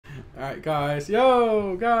Alright guys,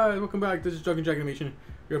 yo guys, welcome back. This is Drunken Jack Animation.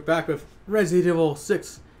 We're back with Resident Evil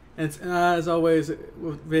 6. And as always,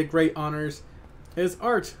 with great honors, is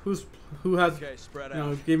Art, who has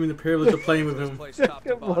gave me the privilege of playing with him.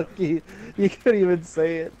 Lucky. You couldn't even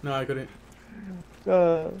say it. No, I couldn't.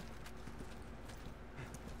 Well,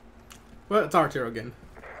 it's Art here again.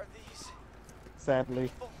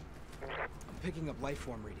 Sadly. I'm picking up life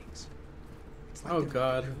form readings. It's like Oh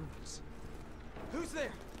god. Who's there?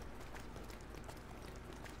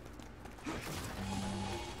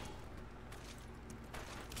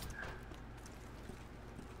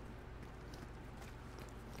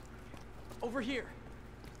 Over here.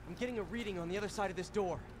 I'm getting a reading on the other side of this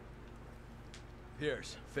door.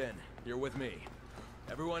 Pierce, Finn, you're with me.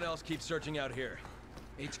 Everyone else keeps searching out here.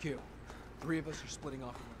 HQ. 3 of us are splitting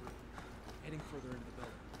off from the group, heading further into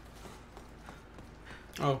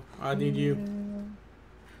the building. Oh, I need you.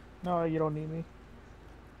 No, you don't need me.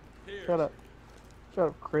 Pierce. Shut up. Shut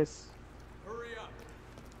up, Chris. Hurry up.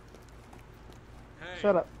 Hey.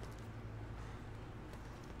 Shut up.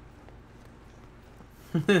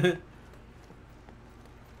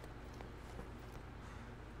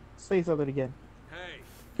 Say something again. Hey.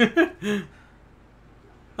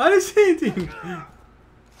 I didn't say anything.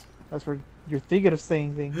 That's where you're thinking of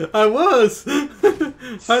saying things. I was.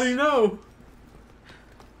 How do you know?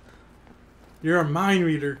 You're a mind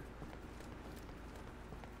reader.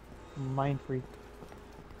 Mind freak.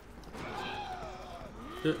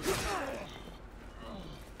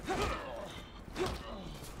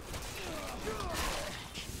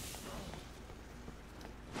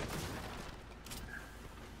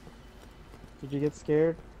 Did you get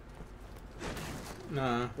scared?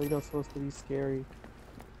 Nah. Plato's supposed to be scary.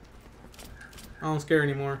 I don't scare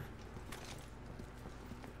anymore.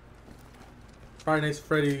 Friday Night's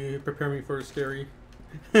Freddy prepared me for scary.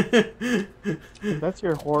 That's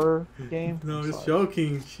your horror game? No, I'm just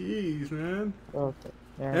joking. Jeez, man. Okay.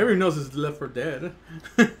 Yeah. Everyone knows it's Left 4 Dead.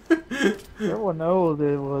 Everyone knows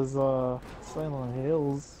it was Silent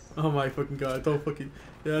Hills. Oh my fucking god. Don't fucking...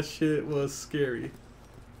 That shit was scary.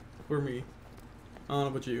 For me. I don't know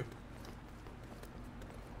about you.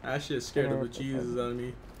 That shit scared the bejesus out of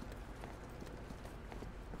me.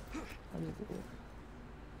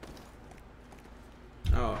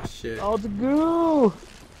 Oh shit. Oh, it's a goo!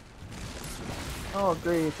 Oh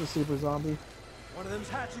great, it's a super zombie. One of them's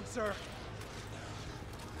hatching, sir.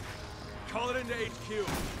 Call it into HQ.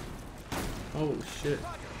 Oh shit.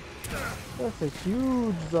 That's a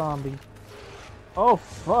huge zombie. Oh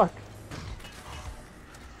fuck.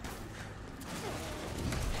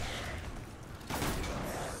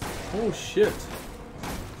 Oh shit.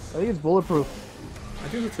 I think it's bulletproof. I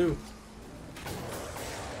do it too.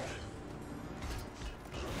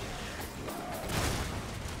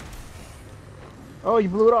 Oh, you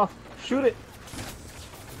blew it off. Shoot it.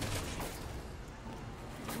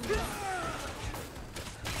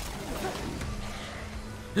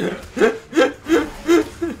 Look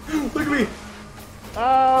at me.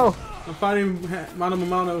 Ow. I'm fighting mano a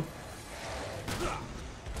mano.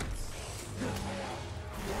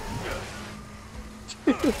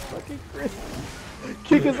 Fucking Chris.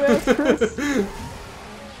 Kick his ass, Chris.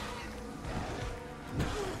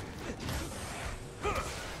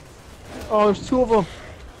 Oh, there's 2 of them.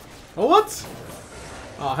 Oh, what?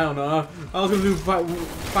 Oh, hell no. I was gonna do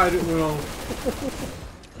fight it,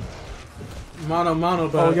 mano a mano,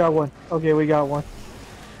 but... Oh, we got one. Okay, we got one.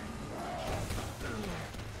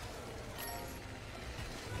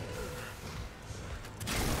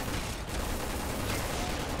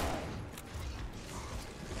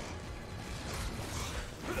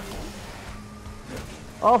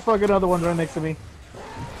 Oh, fuck, another one's right next to me.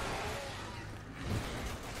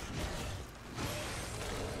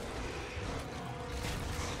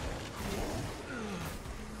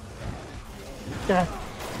 God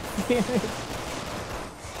damn it.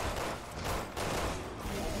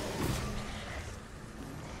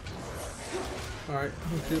 Alright,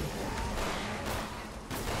 oh shoot.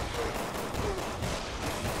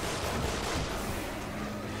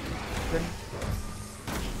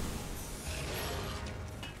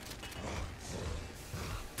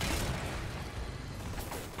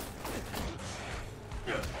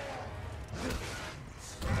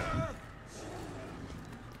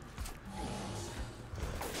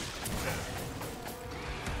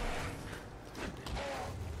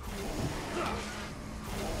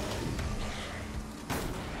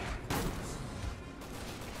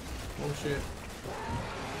 Oh shit.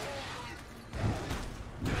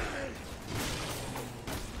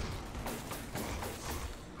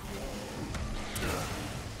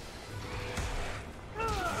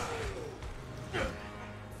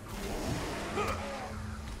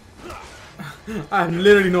 I have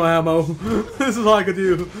literally no ammo. This is all I could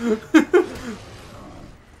do.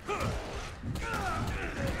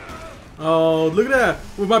 Oh, look at that!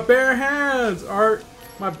 With my bare hands, Art.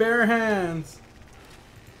 My bare hands.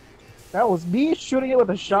 That was me shooting it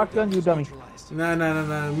with a shotgun, you dummy.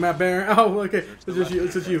 Nah. My bare. Oh, okay. It's just you.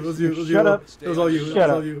 It's just you. It was you. It was you. Shut up. It was all you. It Shut was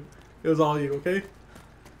up. all you. It was all you. Okay.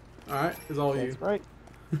 All right. It's all you. That's right.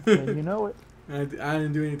 And you know it. I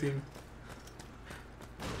didn't do anything.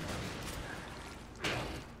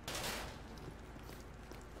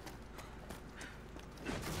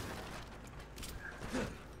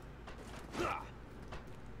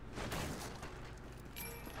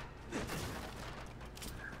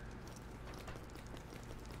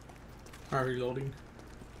 Alright, reloading.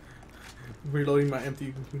 Reloading my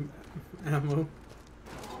empty ammo.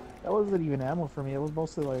 That wasn't even ammo for me. It was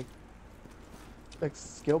mostly like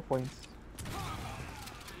skill points.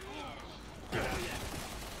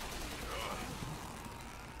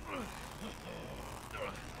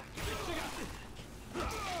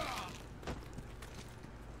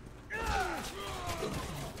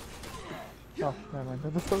 Oh, never mind.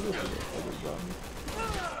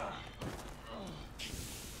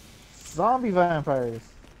 Zombie vampires.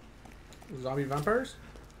 Zombie vampires?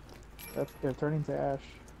 They're turning to ash.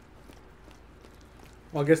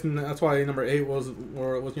 Well, I guess that's why number 8 was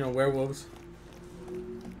you know, werewolves.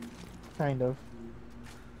 Kind of.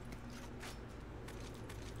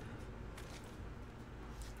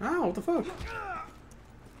 Ow, what the fuck?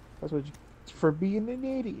 That's what for being an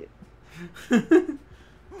idiot.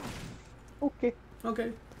 Okay.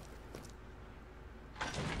 Okay.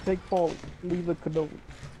 Take Paul. Leave the canoe.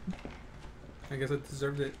 I guess I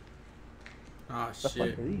deserved it. Ah, The fuck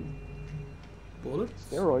shit. are these? Bullets?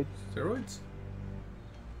 Steroids. Steroids?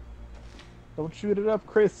 Don't shoot it up,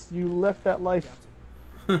 Chris. You left that life.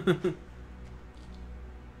 Sea virus.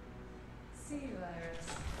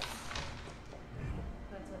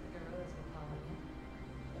 That's what the gorillas were calling it.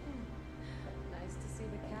 Nice to see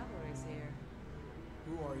the cavalry's here.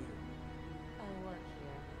 Who are you? I work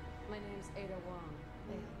here. My name's Ada Wong.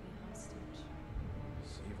 They held me hostage.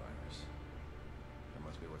 Sea virus. That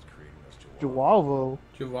must be what's creating those Jawavo.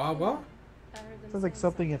 Chihuahua? I heard them Sounds like say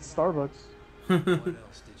something at Starbucks. What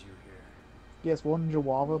else did you hear? Yes, one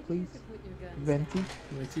Jawava, You please. could put your guns Venti. down.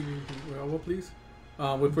 Can I see Chihuahua, please?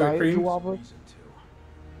 With whipped Diet cream? Jawava. Reason to.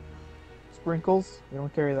 Sprinkles. We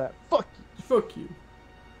don't carry that. Fuck you. Fuck you.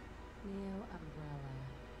 Neo Umbrella.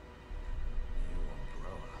 New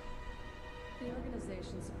umbrella. The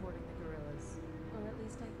organization supporting the gorillas. Or at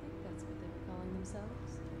least I think that's what they were calling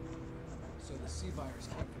themselves. So the sea virus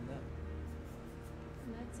came from them.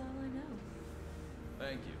 And that's all I know.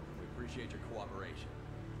 Thank you. We appreciate your cooperation.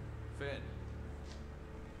 Finn,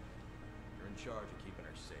 you're in charge of keeping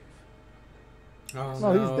her safe. Oh,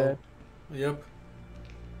 No, he's dead. Yep.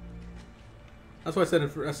 That's why I said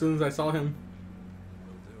it as soon as I saw him.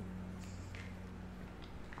 Will do.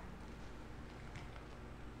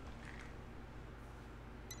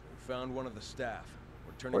 We found one of the staff.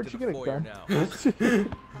 We're turning Where'd to you the get it foyer done? now. I'll show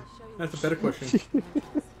you. That's a better question.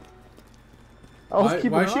 I was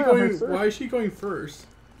keeping Why an is she eye on her, going? sir. Why is she going first?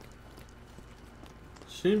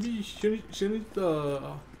 Shouldn't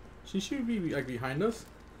she be like behind us?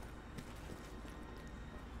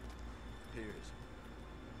 Piers.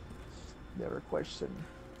 Never question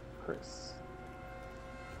Chris.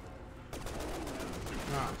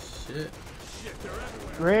 Ah, shit.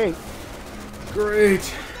 Great.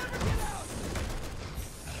 Great.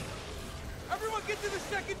 Everyone get to the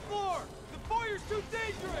second floor! The foyer's too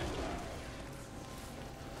dangerous!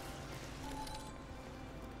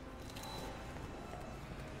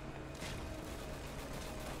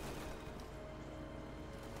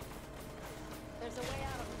 There's a way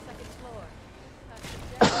out on the second floor.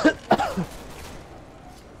 I suggest-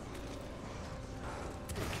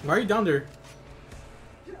 Why are you down there?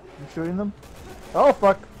 You shooting them? Oh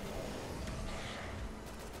fuck.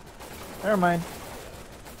 Never mind.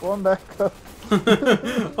 Going back up.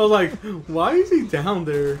 I was like, why is he down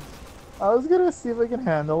there? I was gonna see if I can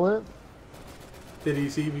handle it. Did he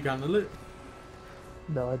see if he handled it?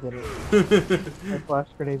 No, I didn't. My flash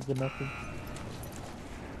grenades did nothing.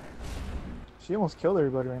 She almost killed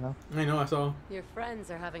everybody right now. I know, I saw. Your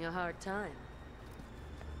friends are having a hard time.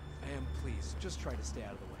 Am, please, just try to stay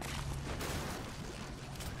out of the way.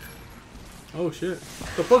 Oh shit.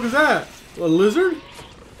 The fuck is that? A lizard?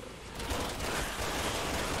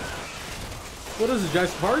 What is it,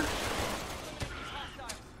 Jurassic Park?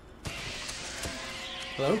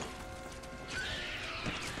 Hello?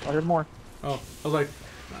 I heard more. Oh, I was like,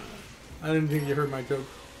 I didn't think you heard my joke.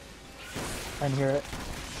 I didn't hear it.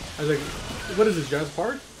 I was like, what is this, Jurassic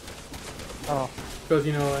Park? Oh. Because,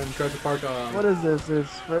 you know, in Jurassic Park, What is this?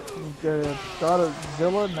 It's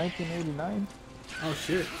Godzilla 1989? Oh,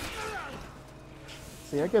 shit.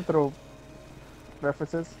 See, I could throw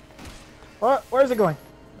references. What? Where's it going?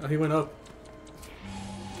 Oh, he went up.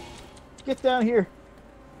 Get down here.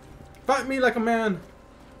 Fight me like a man.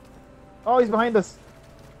 Oh, he's behind us.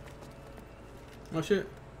 Oh, shit.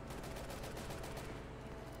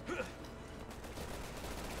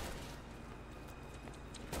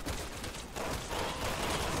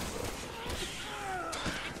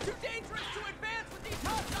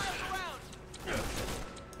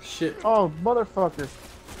 Shit. Oh, motherfucker.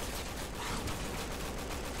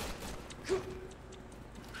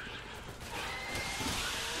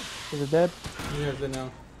 Is it dead? You have it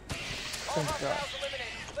now. Thank God.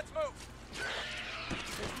 Let's move.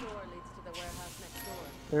 This door leads to the warehouse next door.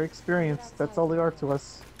 They're experienced. That's all they are to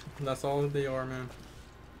us. That's all they are, man.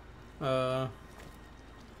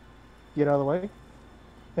 Get out of the way.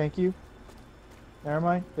 Thank you. Never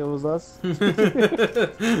mind. It was us.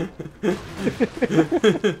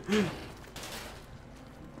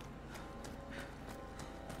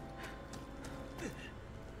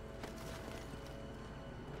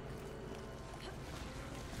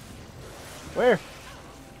 Where?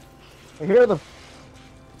 I hear them.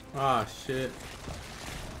 Ah, shit.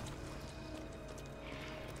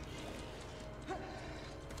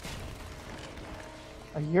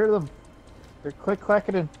 I hear them. They're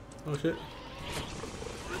click-clacking. Oh, shit.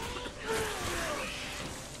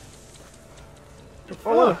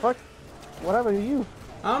 Oh, what the fuck? What happened to you?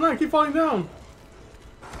 I don't know, I keep falling down.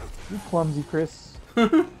 You clumsy Chris.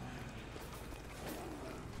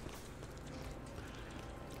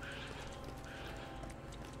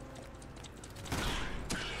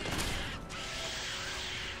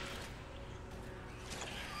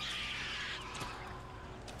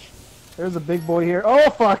 There's a big boy here. Oh,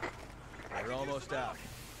 fuck! We're almost out.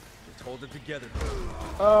 Just hold it together.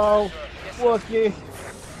 Oh, Wookie.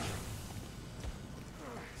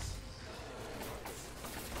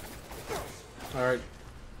 Alright.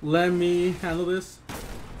 Let me handle this.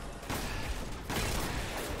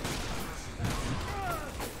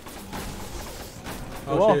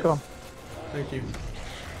 You're Oh, shit. welcome. Thank you.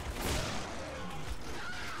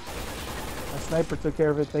 My sniper took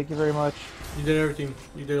care of it. Thank you very much. You did everything.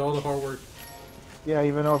 You did all the hard work. Yeah,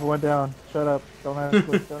 even though if it went down. Shut up. Don't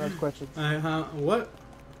ask, don't ask questions. What?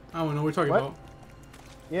 I don't know what you're talking What?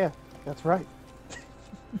 Yeah, that's right.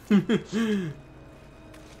 about.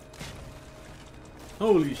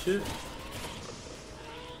 Holy shit.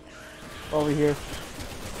 Over here. Is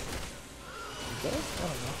that it? I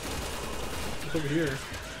don't know. It's over here.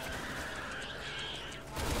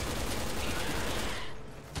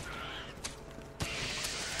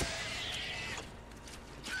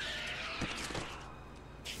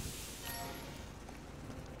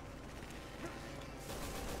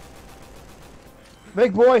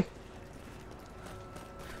 Big boy!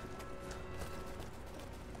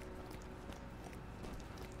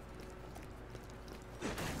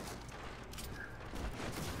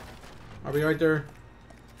 I'll be right there.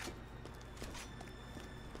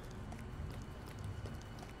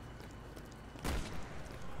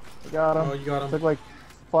 I got him. Oh, you got him. Took like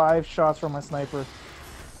 5 shots from my sniper.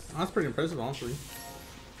 That's pretty impressive, honestly.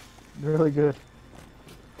 Really good.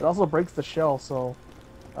 It also breaks the shell, so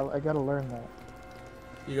I gotta learn that.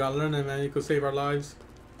 You gotta learn that, man. You could save our lives.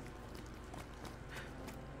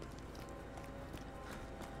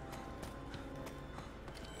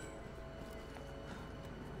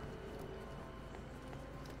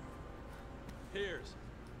 Here's.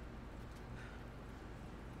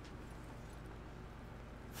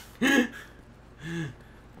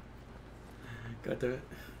 God damn it.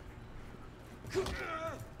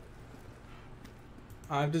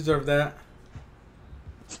 I deserve that.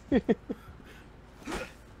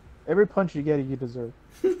 Every punch you get, you deserve.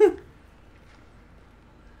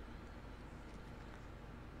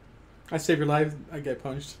 I save your life, I get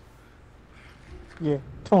punched. Yeah,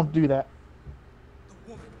 don't do that. The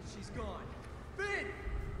woman, she's gone. Finn!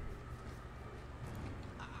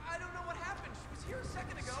 I don't know what happened. She was here a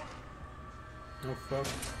second ago. Oh, fuck.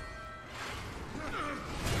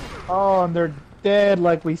 Oh, and they're dead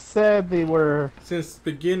like we said they were. Since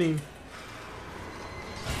the beginning.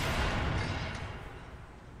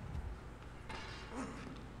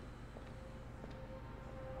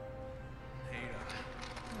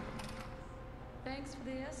 Thanks for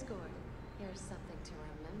the escort. Here's something to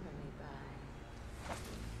remember me by.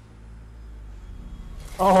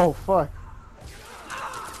 Oh, fuck.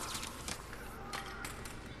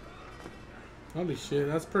 Holy shit,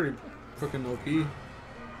 that's pretty fucking OP.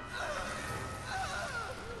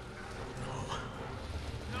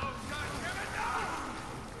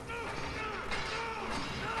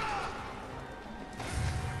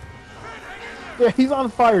 Yeah, he's on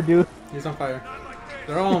fire, dude. He's on fire.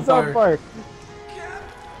 They're all on He's fire. on fire.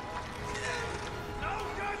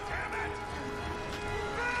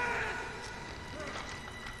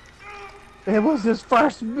 It was his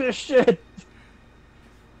first mission.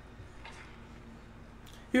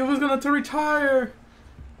 He was gonna retire.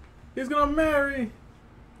 He's gonna marry.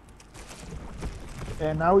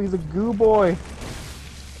 And now he's a goo boy.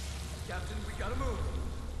 Captain, we gotta move.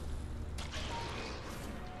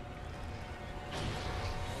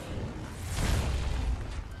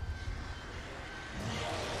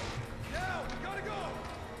 Now, we gotta go.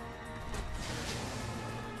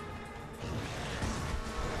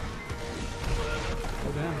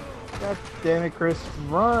 Oh damn. God damn it, Chris.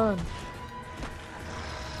 Run.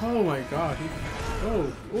 Oh my god.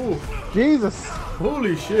 Oh. Jesus.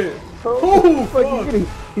 Holy shit. Oh, fuck.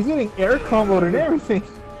 he's getting air comboed and everything.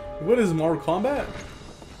 What is Mortal Kombat?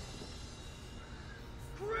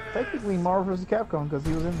 Technically Marvel vs. Capcom because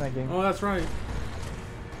he was in that game. Oh, that's right.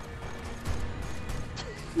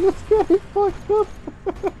 He was getting fucked up.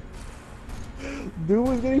 Dude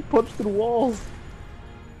was getting punched through walls.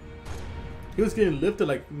 He was getting lifted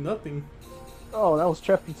like nothing. Oh, that was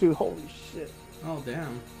Chapter 2. Holy shit. Oh,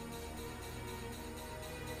 damn.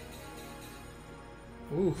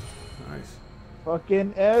 Ooh, nice.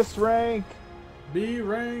 Fucking S rank. B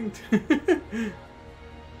ranked.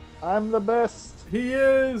 I'm the best. He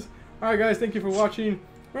is. Alright, guys, thank you for watching.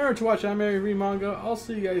 Remember to watch anime, read manga. I'll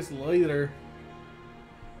see you guys later.